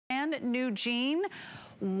brand new jean.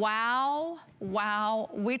 Wow, wow.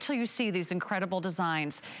 Wait till you see these incredible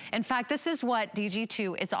designs. In fact, this is what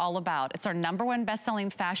DG2 is all about. It's our #1 best-selling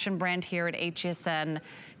fashion brand here at HSN.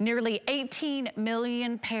 Nearly 18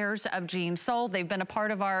 million pairs of jeans sold. They've been a part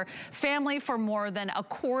of our family for more than a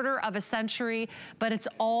quarter of a century, but it's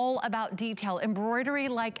all about detail. Embroidery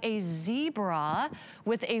like a zebra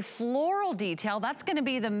with a floral detail. That's gonna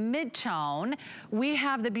be the mid-tone. We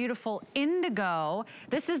have the beautiful indigo.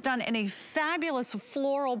 This is done in a fabulous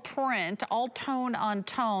floral print, all tone on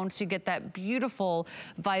tone, so you get that beautiful,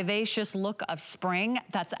 vivacious look of spring.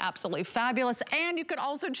 That's absolutely fabulous. And you could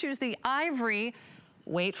also choose the ivory.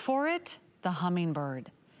 Wait for it, the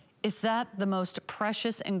hummingbird. Is that the most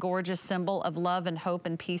precious and gorgeous symbol of love and hope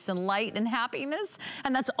and peace and light and happiness?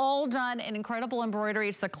 And that's all done in incredible embroidery.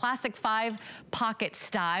 It's the classic 5-pocket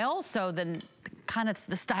style, so the kind of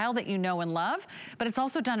the style that you know and love, but it's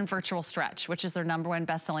also done in virtual stretch, which is their #1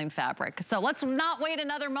 best-selling fabric. So let's not wait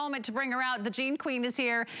another moment to bring her out. The Jean Queen is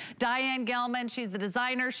here, Diane Gilman. She's the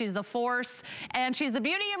designer, she's the force, and she's the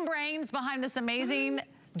beauty and brains behind this amazing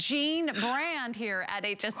jean brand here at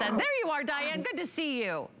HSN. There you are, Diane, good to see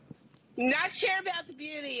you. Not sure about the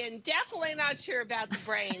beauty and definitely not sure about the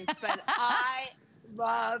brains, but I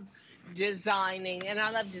love designing, and I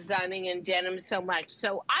love designing in denim so much.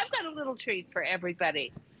 So I've got a little treat for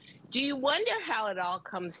everybody. Do you wonder how it all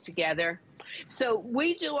comes together? So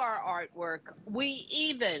we do our artwork. We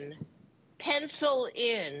even pencil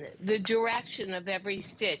in the direction of every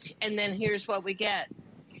stitch, and then here's what we get.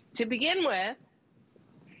 To begin with,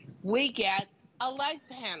 we get a leg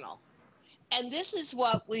panel. And this is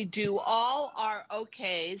what we do all our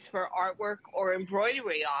OKs for artwork or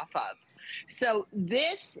embroidery off of. So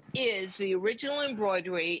this is the original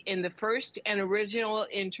embroidery in the first and original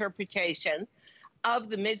interpretation of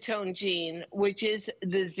the mid-tone jean, which is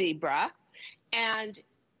the zebra. And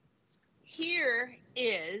here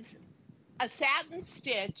is a satin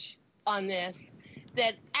stitch on this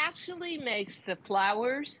that actually makes the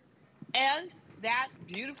flowers and that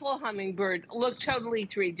beautiful hummingbird look totally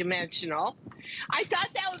three-dimensional. I thought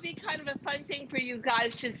that would be kind of a fun thing for you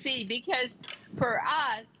guys to see, because for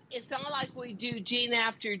us, it's not like we do jean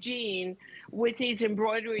after jean with these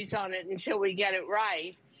embroideries on it until we get it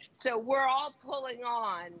right. So we're all pulling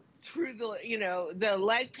on through the, you know, the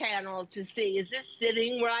leg panel to see, is this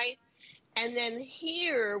sitting right? And then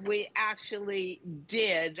here we actually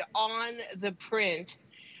did on the print,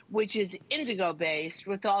 which is indigo based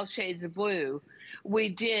with all shades of blue, we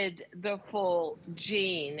did the full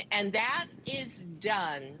jean. And that is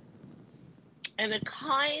done in a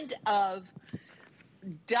kind of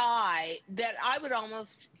dye that I would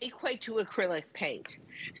almost equate to acrylic paint.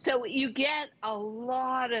 So you get a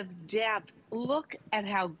lot of depth. Look at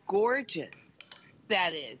how gorgeous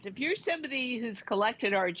that is. If you're somebody who's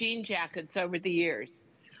collected our jean jackets over the years,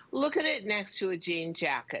 look at it next to a jean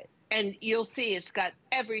jacket. And you'll see it's got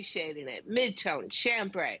every shade in it, mid-tone,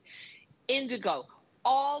 chambray, indigo,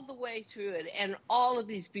 all the way through it, and all of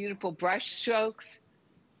these beautiful brush strokes,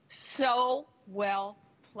 so well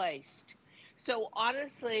placed. So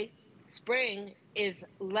honestly, spring is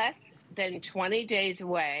less than 20 days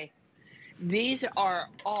away. These are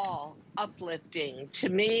all uplifting. To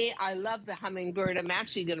me, I love the hummingbird. I'm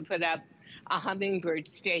actually going to put up a hummingbird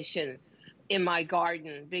station in my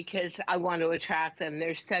garden because I want to attract them.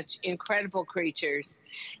 They're such incredible creatures.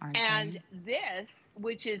 And this,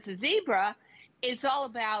 which is a zebra, is all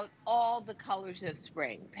about all the colors of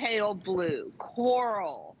spring. Pale blue,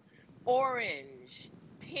 coral, orange,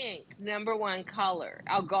 pink, #1 color.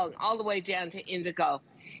 I'll go all the way down to indigo.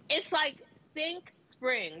 It's like, think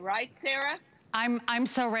spring, right, Sarah? I'm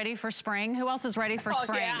so ready for spring. Who else is ready for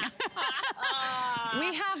spring? Yeah.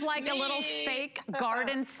 We have like a little fake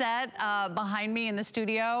garden set behind me in the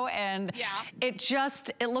studio, and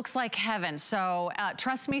it looks like heaven. So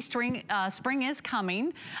trust me, spring is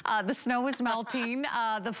coming. The snow is melting.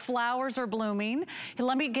 The flowers are blooming.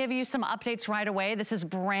 Let me give you some updates right away. This is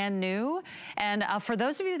brand new. And for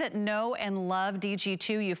those of you that know and love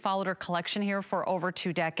DG2, you followed her collection here for over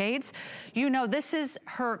 2 decades. You know this is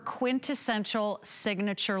her quintessential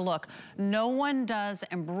signature look. No one does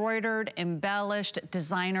embroidered, embellished,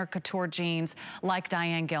 designer couture jeans like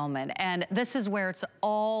Diane Gilman. And this is where it's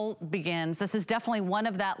all begins. This is definitely one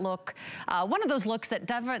of those looks that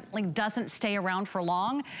definitely doesn't stay around for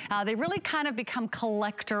long. They really kind of become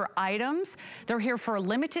collector items. They're here for a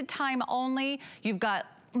limited time only. You've got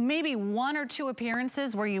maybe 1 or 2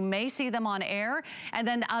 appearances where you may see them on air, and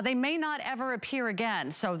then they may not ever appear again.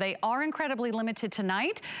 So they are incredibly limited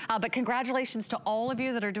tonight, but congratulations to all of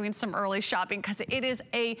you that are doing some early shopping, because it is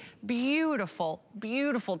a beautiful,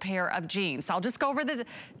 beautiful pair of jeans. I'll just go over the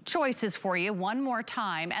choices for you one more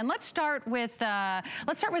time, and let's start with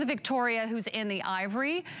Victoria, who's in the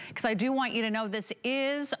ivory, because I do want you to know this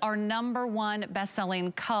is our #1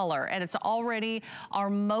 best-selling color, and it's already our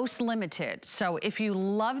most limited. So if you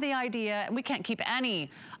love the idea, and we can't keep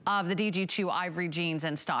any of the DG2 ivory jeans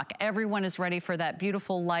in stock. Everyone is ready for that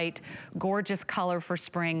beautiful, light, gorgeous color for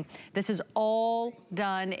spring. This is all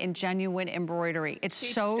done in genuine embroidery. It's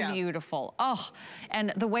so beautiful. Oh,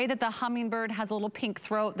 and the way that the hummingbird has a little pink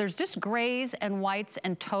throat, there's just grays and whites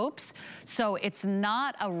and taupes. So it's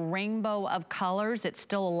not a rainbow of colors. It's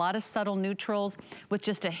still a lot of subtle neutrals with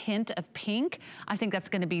just a hint of pink. I think that's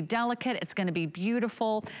gonna be delicate. It's gonna be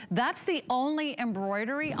beautiful. That's the only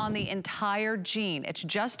embroidery on the entire jean. It's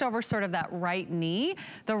just over sort of that right knee.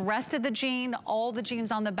 The rest of the jean, all the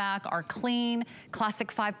jeans on the back are clean, classic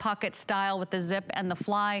 5-pocket style with the zip and the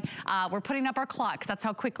fly. We're putting up our clocks. That's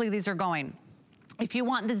how quickly these are going. If you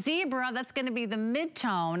want the zebra, that's gonna be the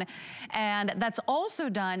mid-tone, and that's also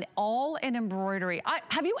done all in embroidery.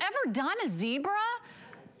 Have you ever done a zebra?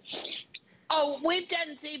 Oh, we've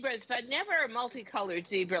done zebras, but never a multicolored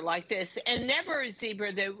zebra like this, and never a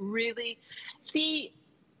zebra that really, see,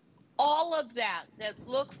 all of that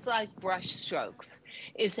looks like brush strokes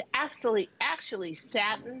is actually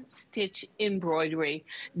satin stitch embroidery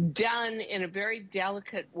done in a very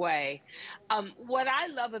delicate way. What I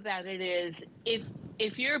love about it is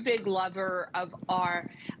if you're a big lover of our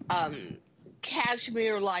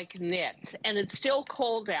cashmere-like knits, and it's still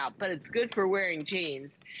cold out, but it's good for wearing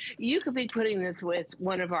jeans, you could be putting this with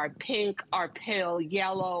one of our pink, our pale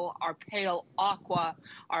yellow, our pale aqua,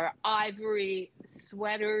 our ivory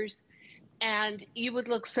sweaters, and you would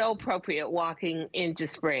look so appropriate walking into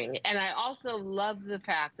spring. And I also love the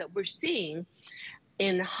fact that we're seeing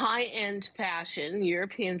in high-end fashion,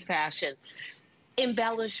 European fashion,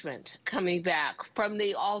 embellishment coming back from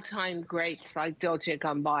the all-time greats like Dolce &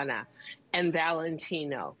 Gabbana and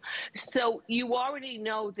Valentino. So you already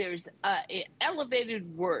know there's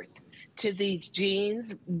elevated worth to these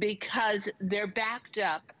jeans because they're backed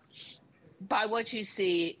up by what you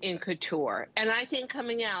see in couture. And I think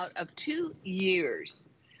coming out of 2 years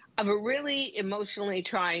of a really emotionally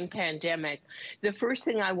trying pandemic, the first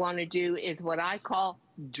thing I want to do is what I call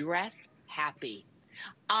dress happy.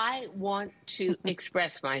 I want to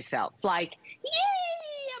express myself like, yay,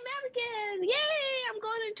 I'm out again. Yay, I'm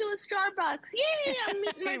going into a Starbucks. Yay, I'm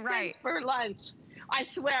meeting my friends for lunch. I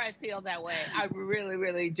swear I feel that way. I really,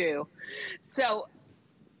 really do. So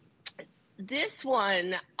this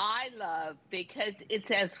one I love because it's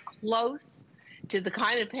as close to the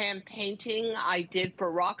kind of hand painting I did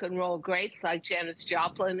for rock and roll greats like Janis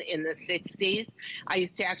Joplin in the 60s. I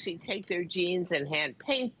used to actually take their jeans and hand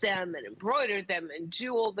paint them and embroider them and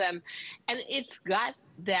jewel them. And it's got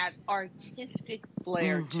that artistic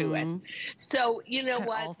flair to it. So you know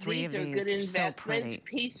what? These are good investment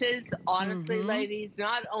pieces. Honestly, ladies,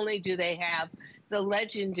 not only do they have the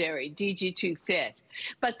legendary DG2 fit,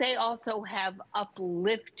 but they also have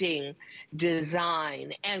uplifting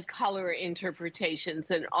design and color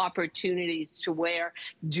interpretations and opportunities to wear.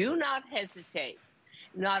 Do not hesitate,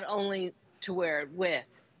 not only to wear it with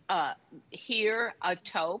here a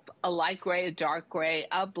taupe, a light gray, a dark gray,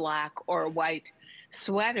 a black, or a white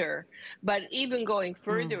sweater, but even going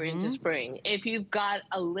further into spring, if you've got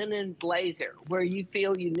a linen blazer where you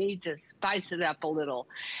feel you need to spice it up a little,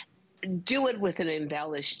 do it with an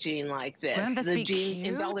embellished jean like this. The jean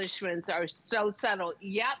embellishments are so subtle.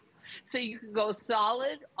 Yep. So you can go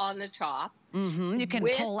solid on the top. You can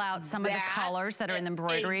pull out some of the colors that are in the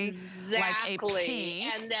embroidery, like a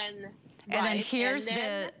pink. And then here's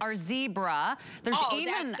our zebra. There's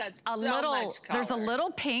even a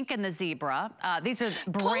little pink in the zebra. These are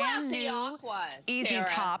brand new easy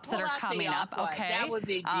tops that are coming up. Okay, that would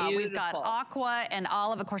be beautiful. We've got aqua and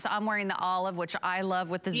olive. Of course, I'm wearing the olive, which I love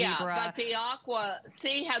with the zebra. Yeah, but the aqua,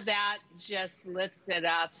 see how that just lifts it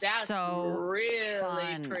up. That's so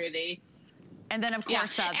really pretty. And then, of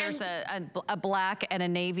course, there's a black and a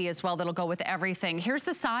navy as well that'll go with everything. Here's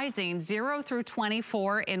the sizing, 0 through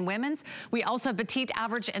 24 in women's. We also have petite,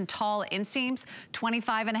 average, and tall inseams,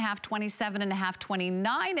 25.5, 27.5,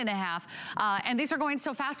 29.5. And these are going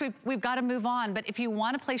so fast, we've got to move on. But if you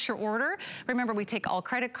want to place your order, remember, we take all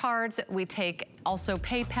credit cards, we take also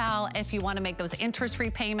PayPal. If you want to make those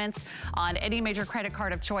interest-free payments on any major credit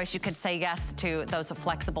card of choice, you could say yes to those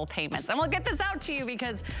flexible payments. And we'll get this out to you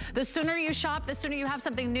because the sooner you shop, the sooner you have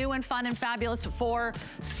something new and fun and fabulous for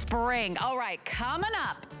spring. All right, coming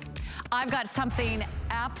up, I've got something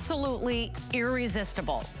absolutely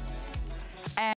irresistible.